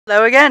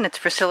Hello again, it's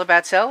Priscilla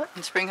Batzell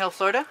in Spring Hill,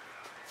 Florida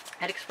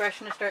at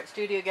Expressionist Art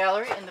Studio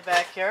Gallery in the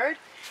backyard.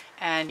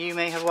 And you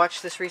may have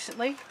watched this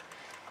recently.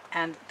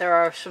 And there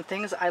are some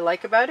things I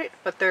like about it,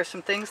 but there are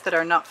some things that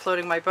are not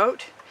floating my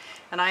boat.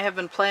 And I have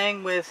been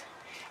playing with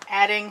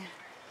adding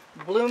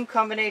bloom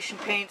combination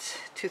paints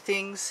to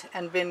things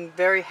and been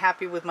very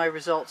happy with my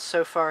results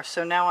so far.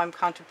 So now I'm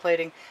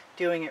contemplating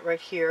doing it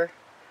right here,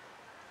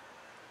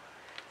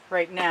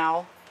 right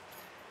now,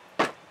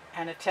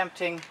 and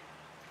attempting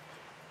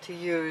to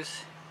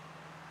use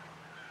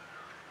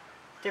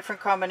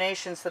different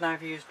combinations than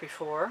I've used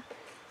before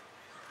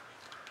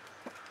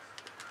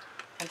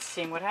and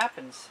seeing what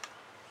happens.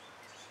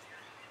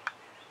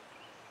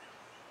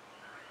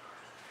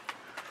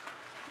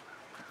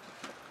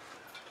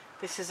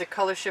 This is a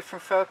color shift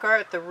from Folk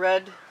Art. The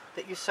red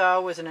that you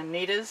saw was an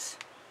Anita's.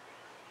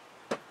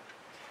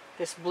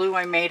 This blue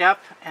I made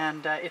up,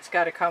 and it's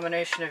got a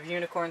combination of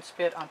unicorn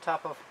spit on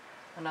top of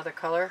another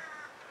color.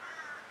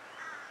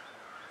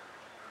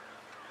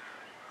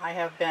 I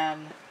have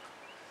been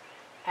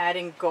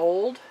adding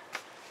gold.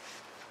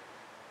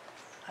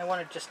 I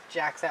want to just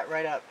jack that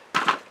right up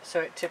so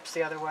it tips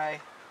the other way.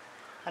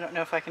 I don't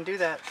know if I can do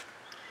that.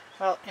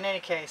 Well, in any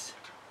case,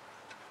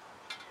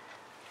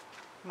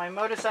 my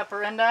modus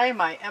operandi,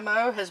 my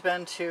MO, has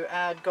been to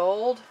add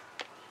gold,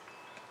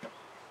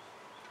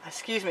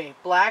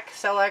 black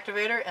cell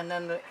activator, and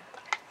then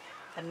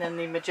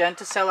the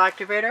magenta cell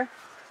activator.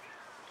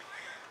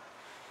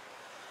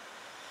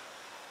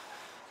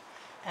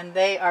 And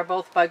they are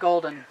both by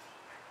Golden.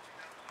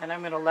 And I'm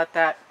going to let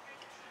that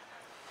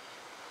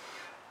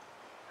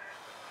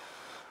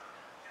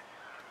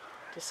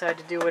decide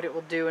to do what it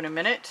will do in a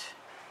minute.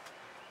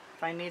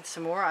 If I need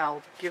some more,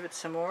 I'll give it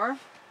some more.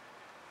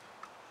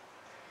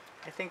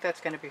 I think that's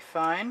going to be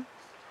fine.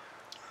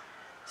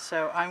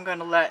 So I'm going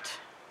to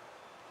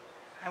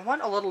I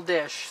want a little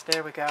dish.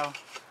 There we go.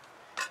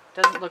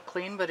 Doesn't look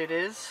clean, but it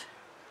is.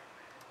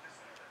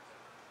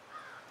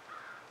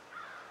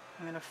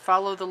 I'm going to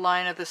follow the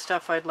line of the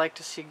stuff I'd like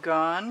to see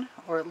gone,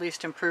 or at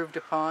least improved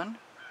upon.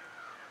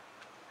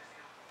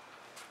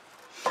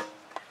 And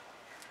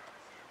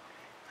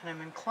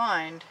I'm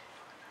inclined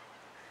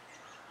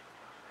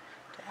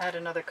to add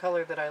another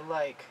color that I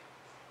like,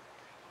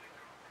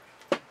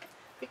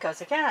 because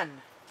I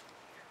can.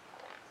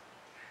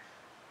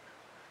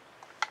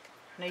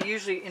 And I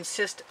usually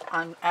insist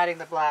on adding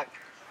the black,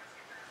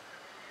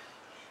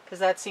 because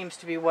that seems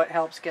to be what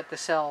helps get the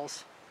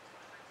cells.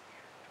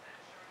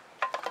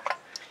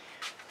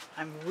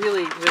 I'm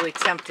really, really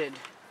tempted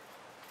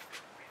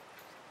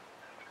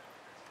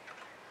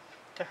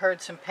to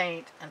herd some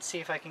paint and see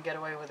if I can get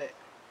away with it.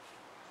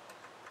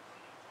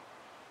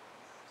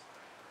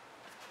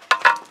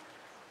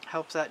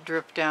 Helps that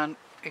drip down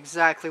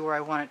exactly where I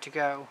want it to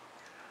go.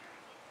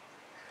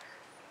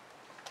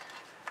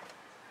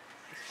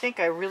 I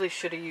think I really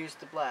should have used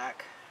the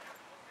black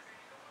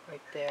right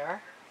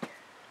there.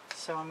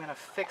 So I'm going to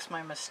fix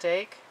my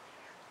mistake.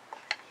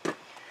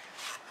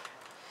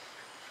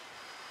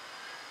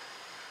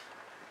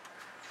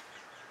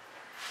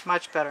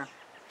 Much better.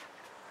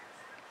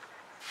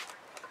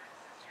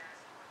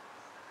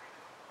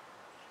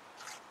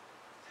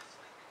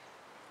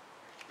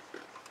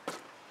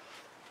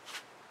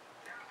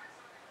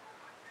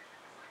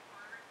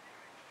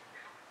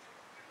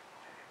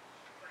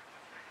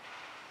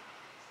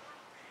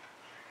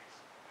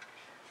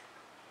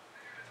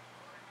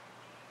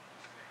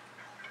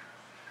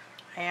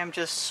 I am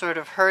just sort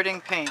of herding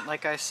paint,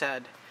 like I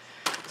said.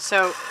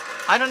 So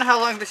I don't know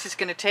how long this is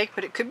going to take,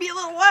 but it could be a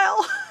little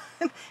while.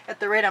 At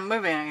the rate I'm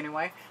moving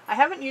anyway. I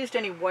haven't used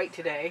any white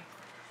today,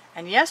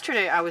 and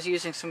yesterday I was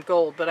using some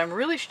gold, but I'm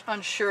really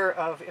unsure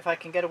of if I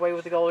can get away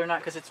with the gold or not,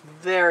 because it's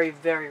very,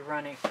 very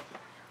runny.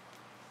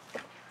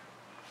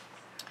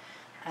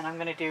 And I'm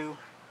going to do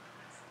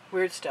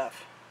weird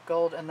stuff.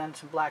 Gold and then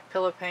some black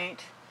pillow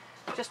paint,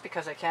 just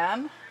because I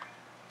can.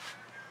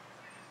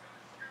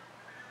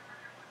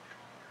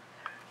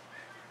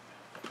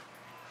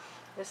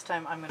 This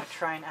time I'm going to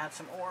try and add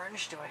some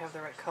orange. Do I have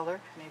the right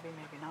color? Maybe,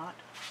 maybe not.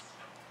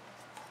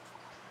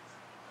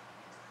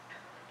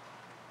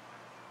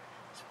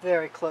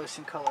 Very close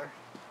in color.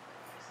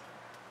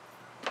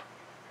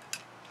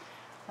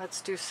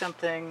 Let's do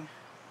something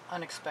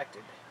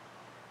unexpected.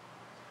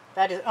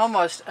 That is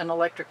almost an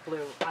electric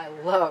blue. I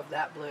love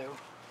that blue.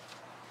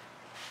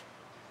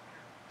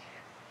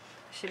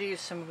 Should have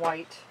used some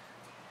white.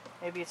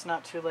 Maybe it's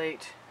not too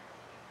late.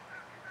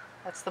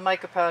 That's the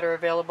mica powder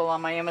available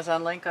on my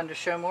Amazon link under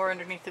Show More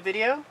underneath the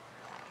video.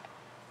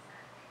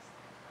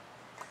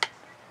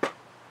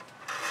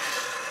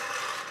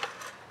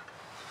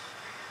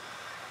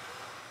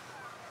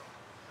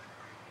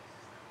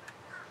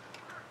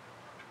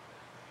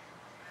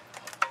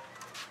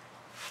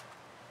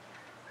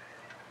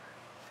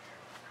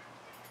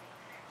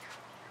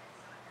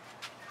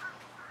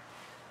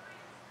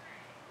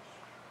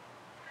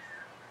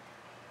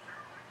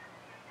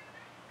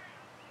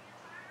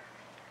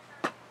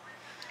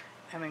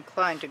 I'm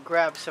inclined to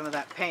grab some of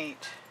that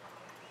paint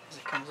as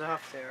it comes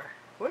off there.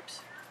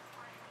 Whoops.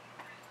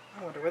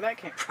 I wonder where that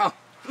came from.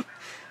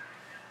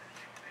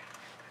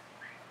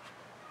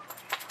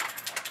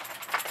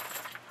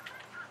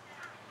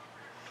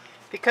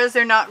 because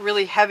they're not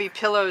really heavy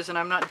pillows and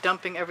I'm not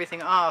dumping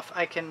everything off,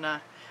 I can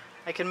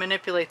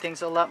manipulate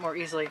things a lot more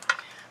easily.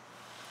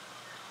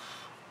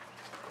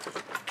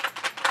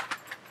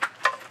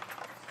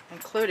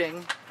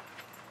 Including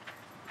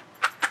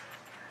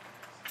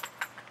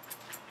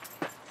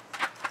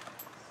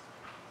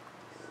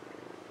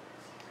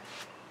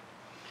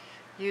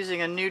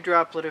using a new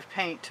droplet of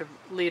paint to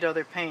lead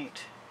other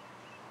paint.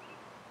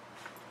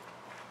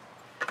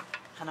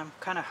 And I'm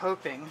kind of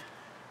hoping,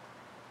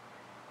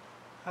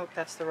 oh,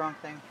 that's the wrong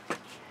thing.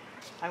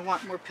 I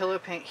want more pillow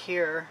paint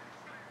here.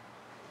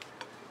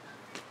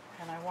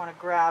 And I want to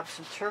grab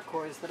some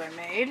turquoise that I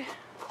made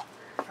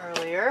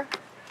earlier.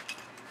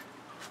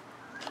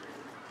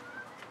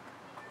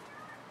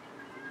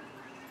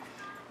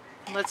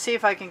 And let's see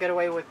if I can get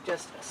away with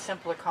just a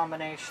simpler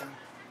combination.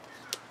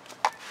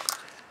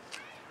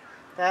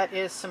 That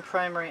is some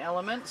primary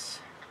elements.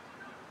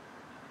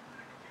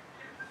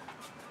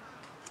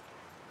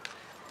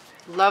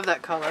 Love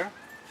that color.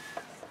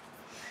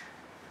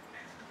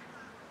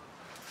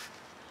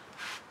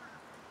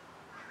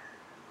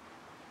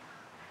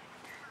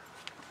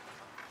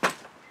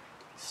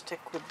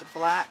 Stick with the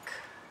black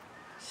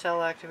cell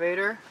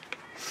activator.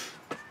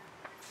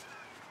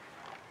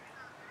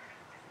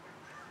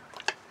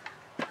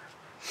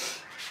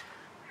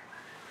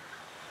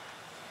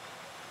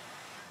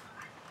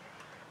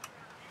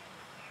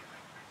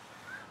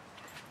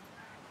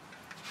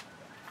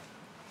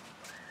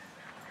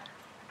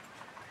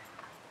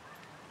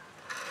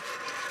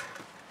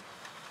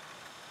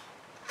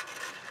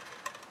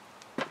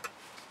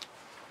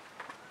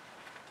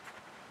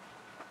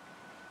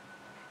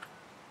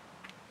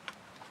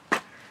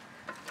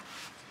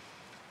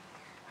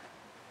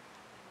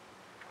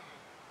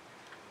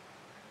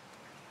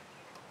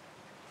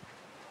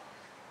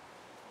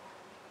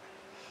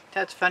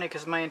 That's funny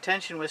because my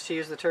intention was to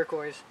use the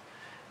turquoise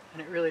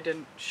and it really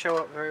didn't show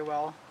up very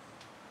well.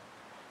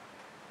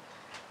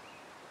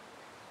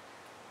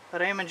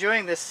 But I am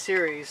enjoying this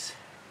series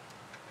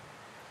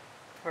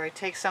where I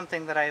take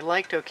something that I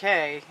liked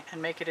okay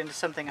and make it into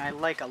something I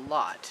like a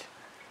lot.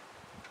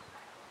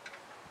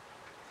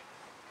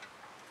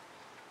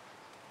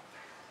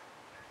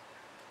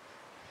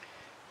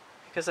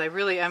 Because I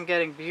really am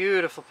getting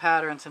beautiful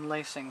patterns and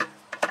lacing.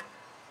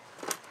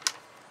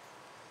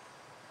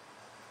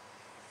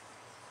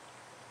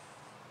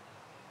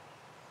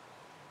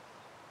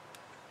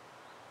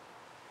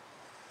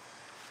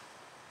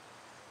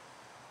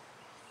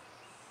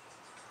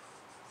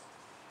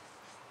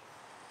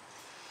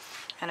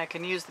 And I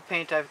can use the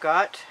paint I've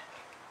got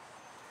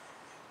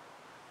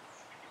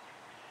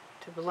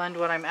to blend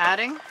what I'm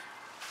adding,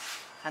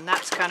 and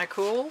that's kind of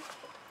cool.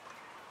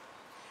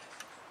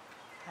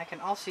 I can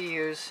also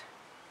use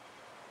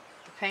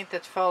the paint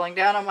that's falling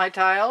down on my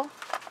tile,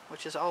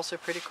 which is also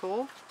pretty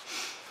cool.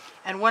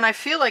 And when I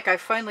feel like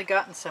I've finally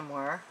gotten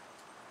somewhere,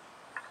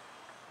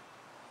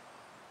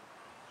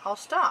 I'll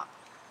stop.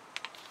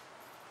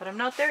 But I'm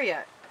not there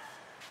yet.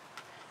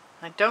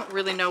 I don't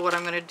really know what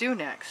I'm going to do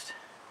next.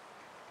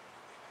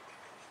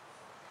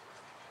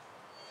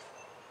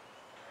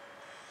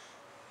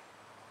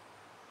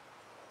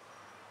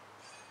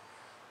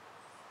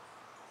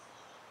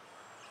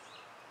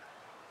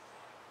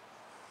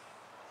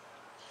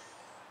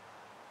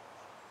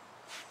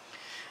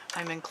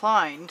 I'm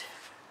inclined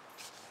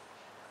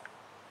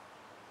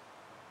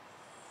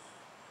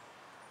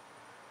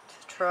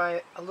to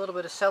try a little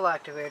bit of cell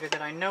activator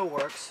that I know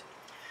works.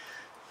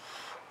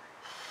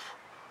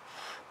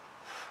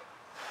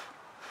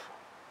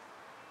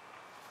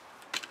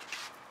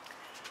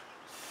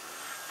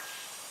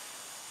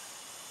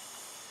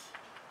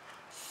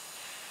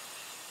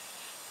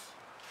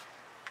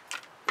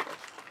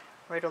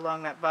 Right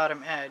along that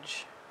bottom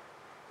edge.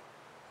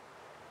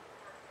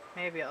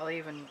 Maybe I'll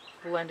even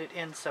blend it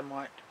in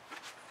somewhat.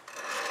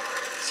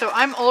 So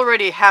I'm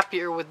already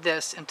happier with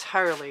this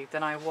entirely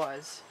than I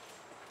was.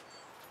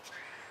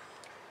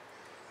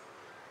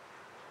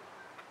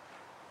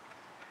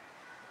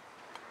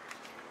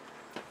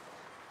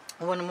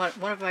 One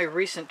of my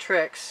recent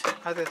tricks,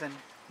 other than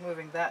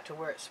moving that to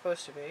where it's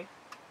supposed to be,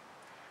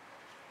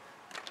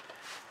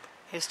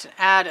 is to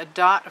add a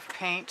dot of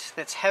paint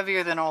that's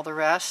heavier than all the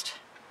rest,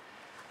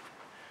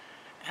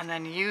 and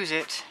then use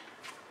it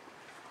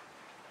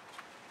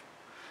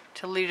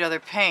to lead other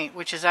paint,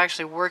 which is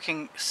actually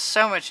working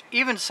so much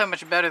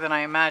better than I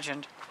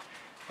imagined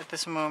at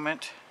this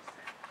moment.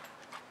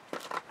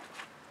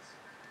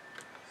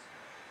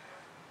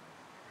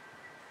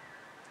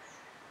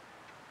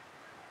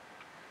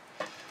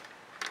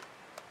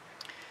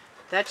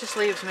 That just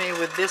leaves me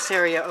with this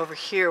area over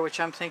here, which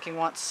I'm thinking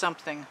wants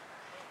something,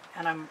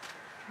 and I'm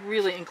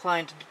really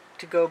inclined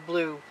to go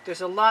blue.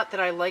 There's a lot that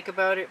I like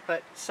about it,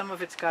 but some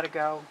of it's got to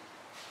go.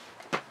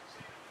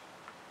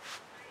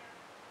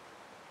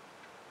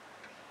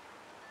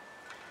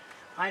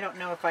 I don't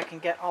know if I can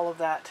get all of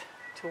that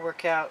to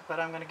work out, but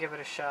I'm going to give it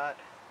a shot.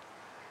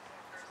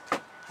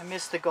 I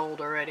missed the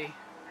gold already.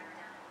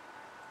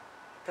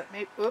 But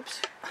maybe,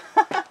 oops.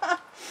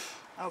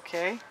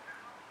 Okay.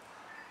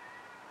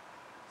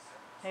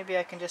 Maybe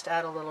I can just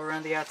add a little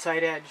around the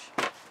outside edge.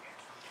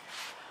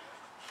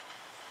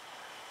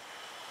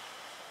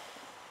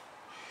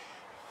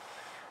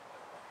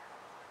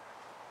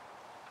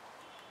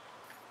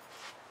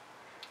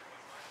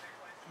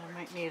 I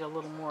might need a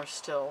little more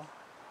still.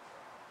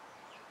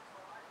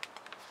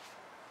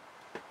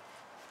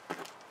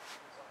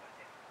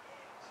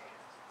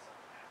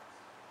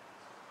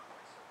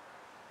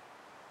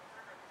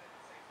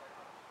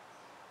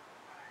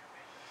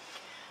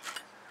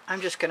 I'm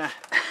just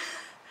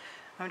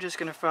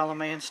gonna follow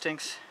my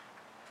instincts.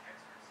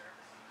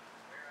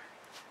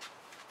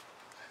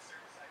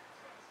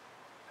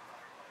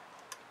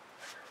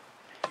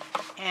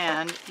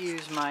 And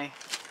use my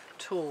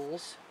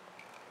tools.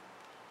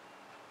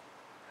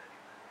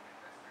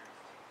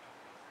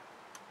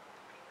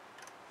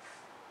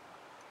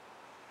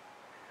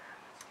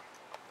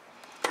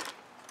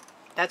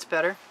 That's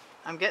better.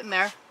 I'm getting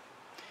there.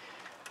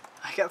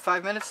 I got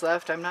 5 minutes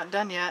left. I'm not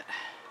done yet.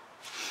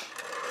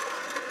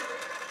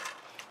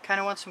 Kind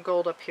of want some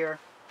gold up here.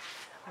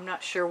 I'm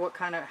not sure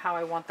how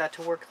I want that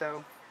to work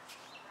though.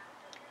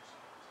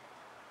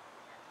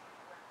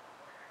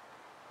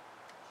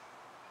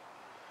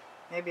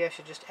 Maybe I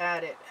should just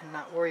add it and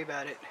not worry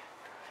about it.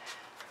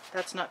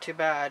 That's not too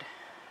bad.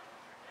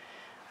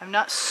 I'm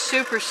not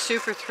super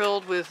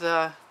thrilled with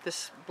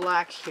this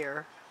black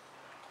here.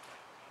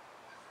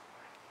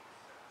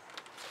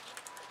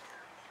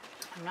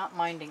 I'm not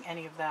minding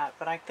any of that,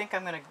 but I think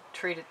I'm going to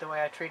treat it the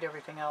way I treat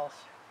everything else.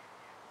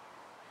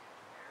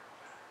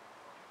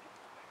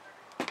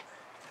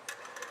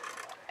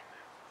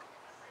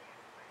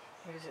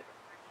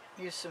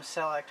 Use some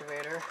cell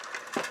activator.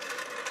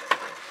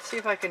 See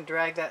if I can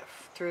drag that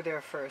through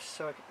there first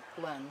so it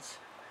blends.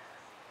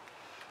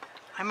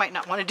 I might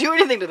not want to do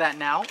anything to that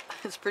now.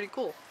 It's pretty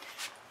cool.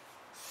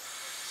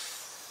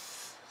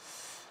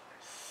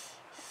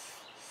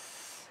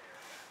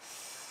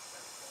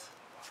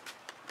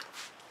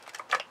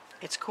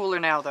 It's cooler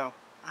now though.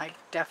 I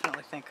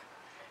definitely think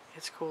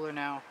it's cooler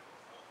now.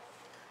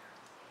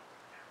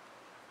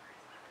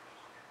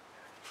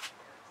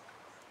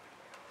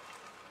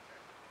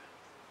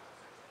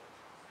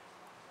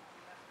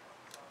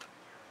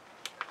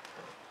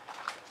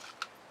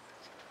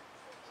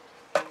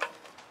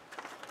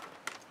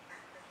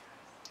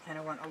 And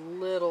I want a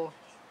little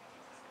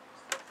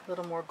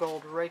more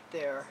gold right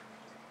there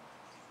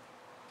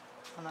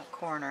on that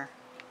corner.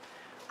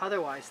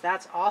 Otherwise,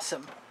 that's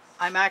awesome.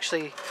 I'm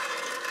actually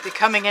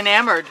becoming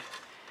enamored.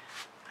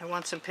 I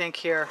want some pink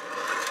here.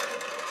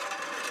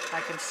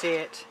 I can see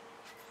it.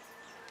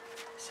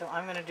 So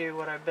I'm going to do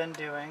what I've been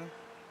doing.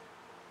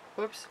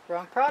 Whoops,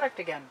 wrong product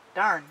again.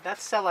 Darn,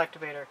 that's cell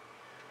activator.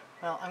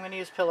 Well, I'm going to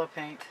use pillow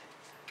paint.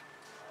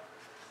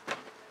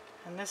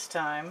 And this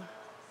time,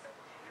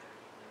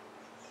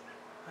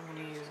 I'm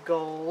going to use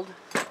gold.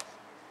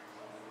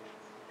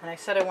 And I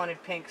said I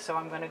wanted pink, so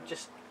I'm going to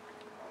just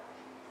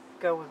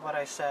go with what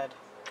I said.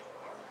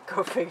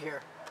 Go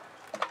figure.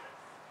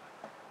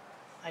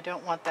 I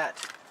don't want that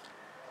to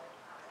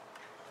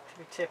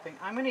be tipping.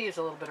 I'm going to use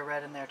a little bit of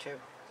red in there too.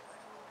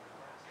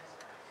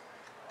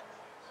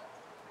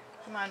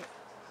 Come on.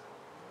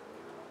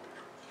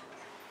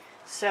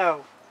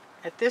 So,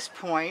 at this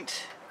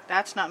point,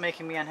 that's not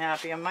making me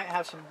unhappy. I might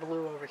have some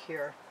blue over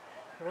here.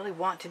 I really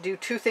want to do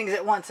two things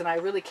at once and I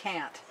really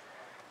can't.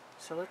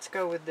 So let's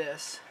go with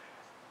this.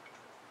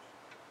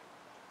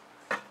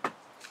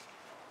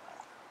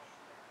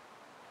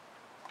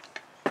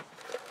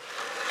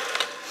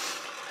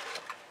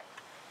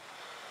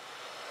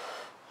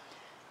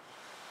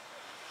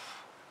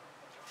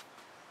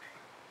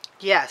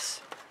 Yes.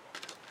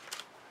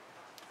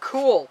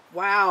 Cool.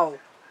 Wow.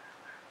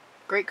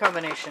 Great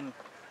combination.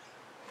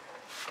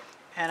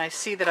 And I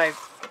see that I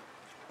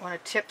want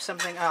to tip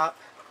something up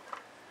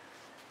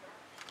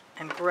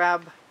and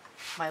grab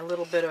my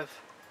little bit of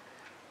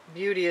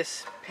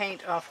beauteous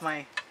paint off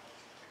my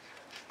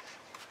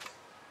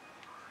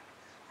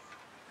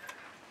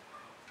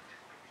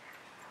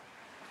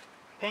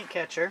paint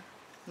catcher,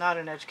 not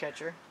an edge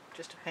catcher,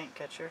 just a paint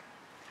catcher,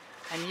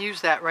 and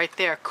use that right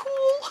there. Cool!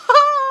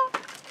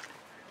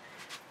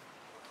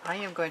 I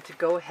am going to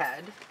go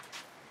ahead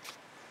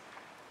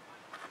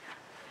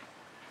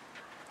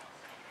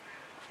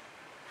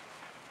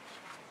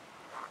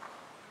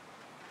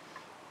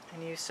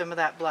and use some of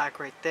that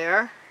black right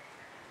there.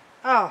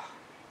 Oh,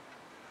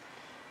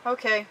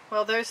 okay,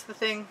 well there's the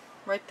thing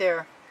right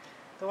there.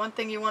 The one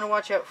thing you want to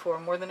watch out for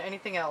more than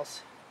anything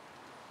else.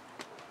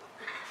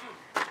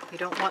 You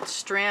don't want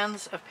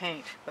strands of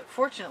paint, but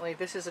fortunately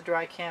this is a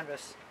dry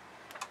canvas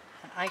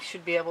and I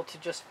should be able to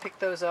just pick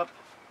those up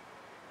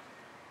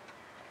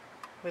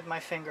with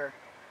my finger.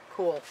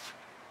 Cool.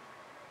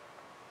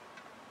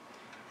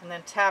 And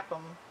then tap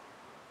them.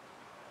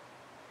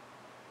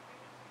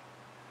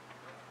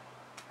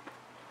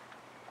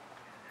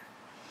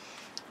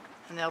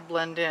 And they'll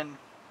blend in.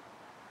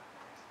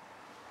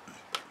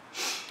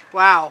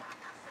 Wow.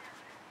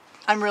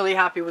 I'm really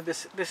happy with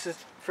this. This is,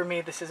 for me,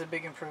 this is a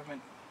big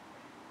improvement.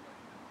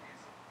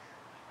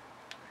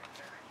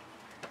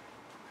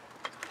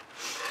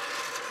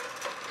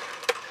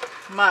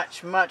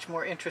 Much, much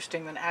more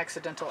interesting than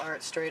accidental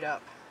art straight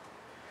up.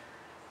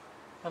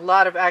 A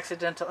lot of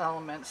accidental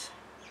elements.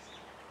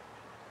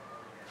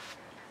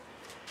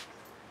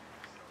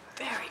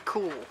 Very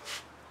cool.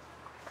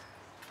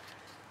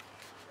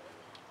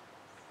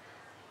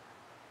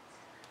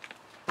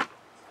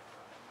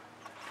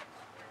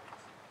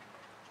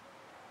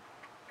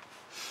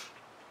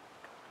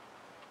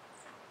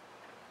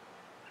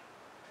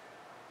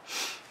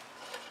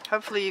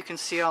 Hopefully you can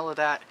see all of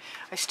that.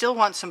 I still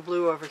want some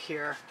blue over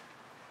here.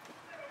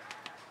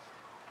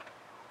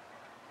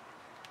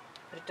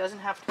 But it doesn't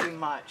have to be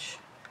much.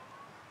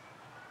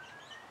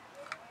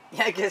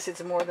 Yeah, I guess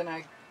it's more than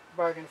I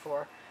bargained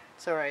for.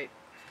 It's alright.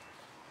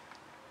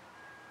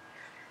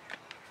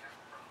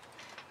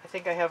 I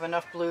think I have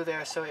enough blue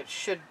there so it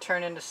should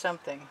turn into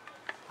something.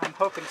 I'm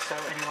hoping so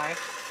anyway.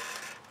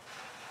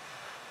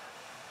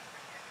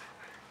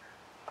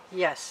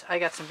 Yes, I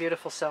got some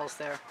beautiful cells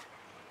there.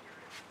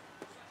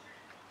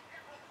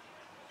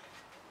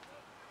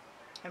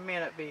 It may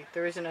not be.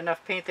 There isn't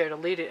enough paint there to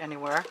lead it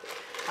anywhere.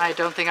 I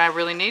don't think I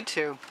really need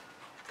to.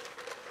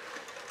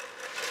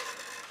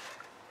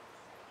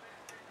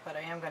 But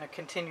I am going to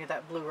continue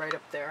that blue right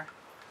up there.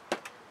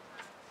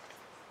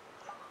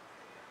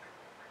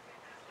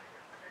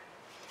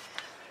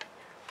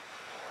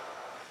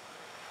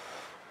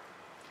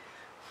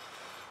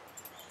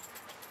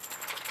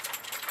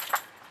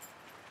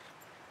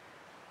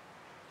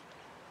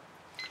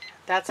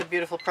 That's a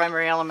beautiful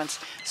primary elements.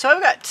 So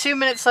I've got 2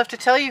 minutes left to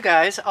tell you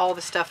guys all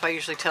the stuff I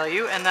usually tell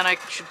you, and then I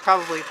should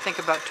probably think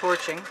about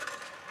torching.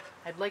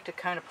 I'd like to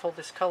kind of pull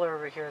this color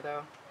over here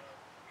though.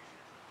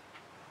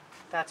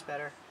 That's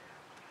better.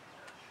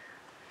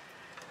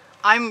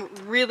 I'm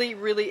really,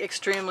 really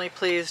extremely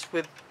pleased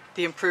with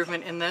the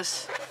improvement in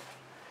this.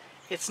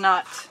 It's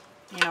not,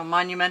 you know,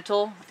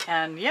 monumental,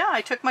 and yeah,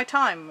 I took my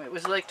time. It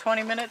was like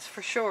 20 minutes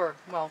for sure.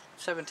 Well,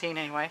 17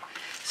 anyway.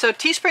 So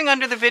Teespring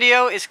under the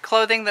video is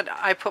clothing that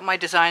I put my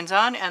designs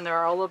on, and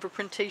they're all over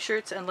print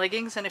t-shirts and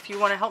leggings, and if you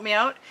want to help me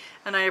out,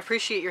 and I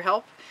appreciate your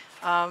help,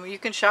 you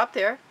can shop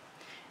there.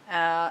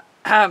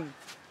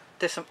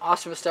 There's some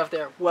awesome stuff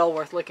there, well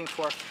worth looking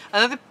for.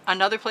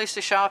 Another place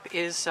to shop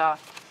is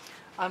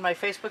on my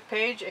Facebook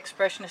page,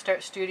 Expressionist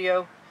Art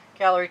Studio,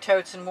 Gallery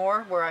Totes and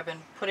More, where I've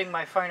been putting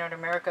my Fine Art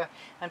America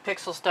and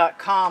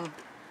Pixels.com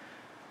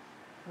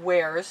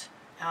wares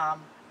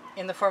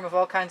in the form of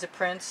all kinds of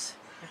prints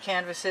and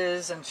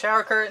canvases and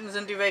shower curtains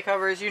and duvet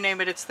covers, you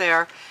name it, it's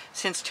there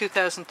since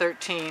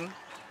 2013.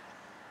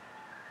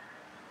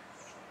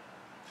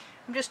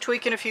 I'm just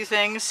tweaking a few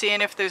things,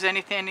 seeing if there's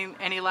anything,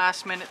 any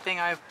last minute thing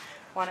I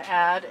want to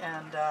add,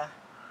 and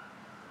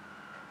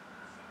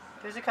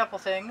there's a couple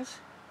things.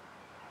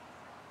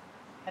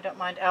 I don't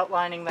mind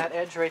outlining that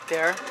edge right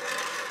there.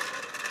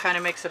 Kind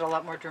of makes it a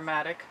lot more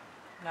dramatic.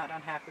 Not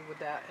unhappy with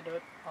that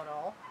at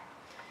all.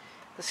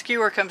 The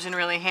skewer comes in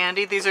really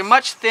handy. These are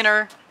much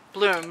thinner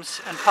blooms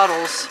and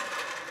puddles.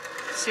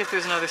 Let's see if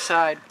there's another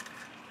side.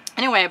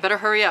 Anyway, I better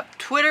hurry up.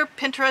 Twitter,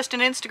 Pinterest,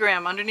 and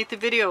Instagram underneath the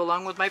video,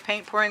 along with my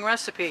paint pouring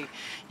recipe.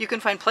 You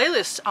can find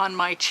playlists on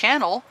my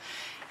channel,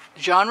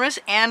 genres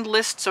and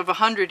lists of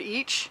 100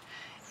 each.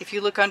 If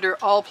you look under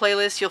all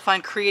playlists, you'll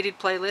find created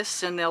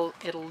playlists, and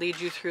it'll lead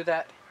you through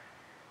that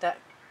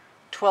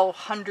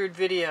 1,200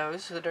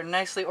 videos that are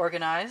nicely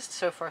organized.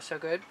 So far, so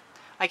good.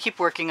 I keep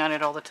working on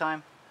it all the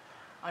time.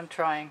 I'm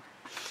trying.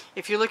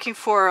 If you're looking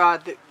for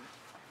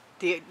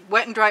the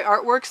wet and dry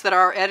artworks that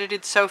are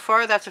edited so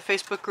far, that's a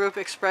Facebook group,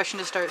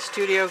 Expressionist Art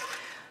Studio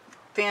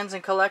Fans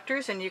and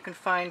Collectors, and you can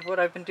find what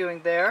I've been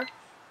doing there.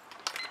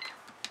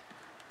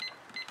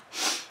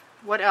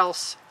 What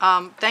else?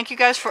 Thank you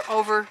guys for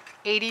over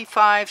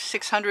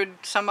 600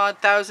 some odd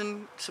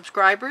thousand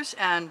subscribers,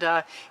 and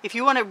if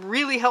you want to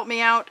really help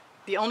me out,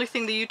 the only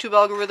thing the YouTube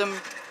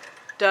algorithm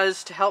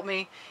does to help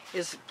me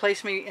is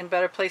place me in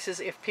better places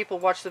if people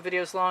watch the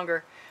videos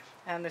longer,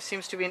 and there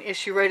seems to be an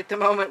issue right at the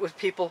moment with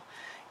people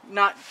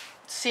not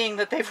seeing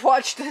that they've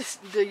watched this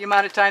the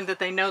amount of time that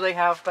they know they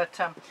have, but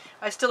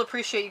I still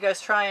appreciate you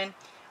guys trying.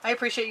 I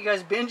appreciate you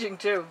guys binging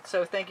too,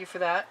 so thank you for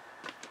that.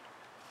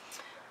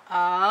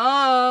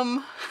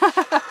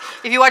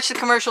 If you watch the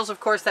commercials,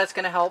 of course, that's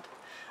going to help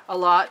a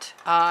lot.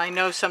 I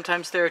know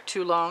sometimes they're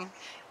too long.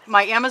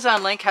 My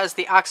Amazon link has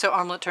the OXO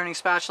armlet turning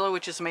spatula,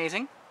 which is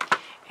amazing,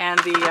 and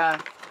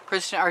the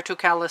Priscilla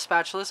Catalyst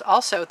spatulas.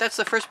 Also, that's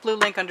the first blue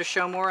link under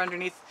Show More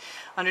underneath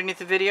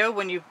the video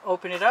when you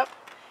open it up,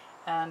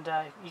 and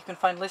you can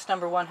find list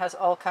number 1 has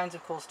all kinds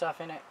of cool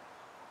stuff in it.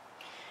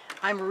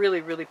 I'm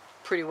really, really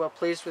pretty well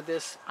pleased with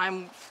this.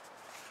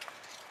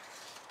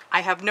 I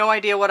have no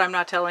idea what I'm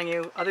not telling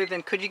you, other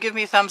than could you give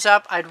me a thumbs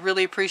up? I'd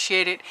really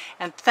appreciate it.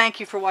 And thank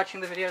you for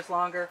watching the videos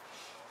longer.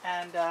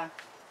 And,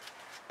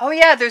 oh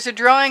yeah, there's a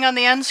drawing on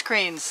the end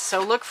screens.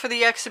 So look for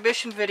the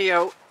exhibition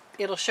video.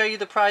 It'll show you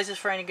the prizes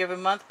for any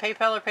given month.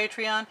 PayPal or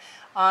Patreon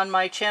on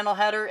my channel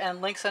header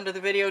and links under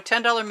the video.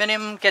 $10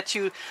 minimum gets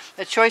you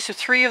a choice of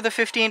 3 of the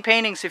 15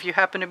 paintings if you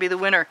happen to be the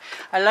winner.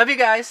 I love you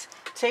guys.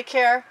 Take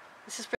care. This is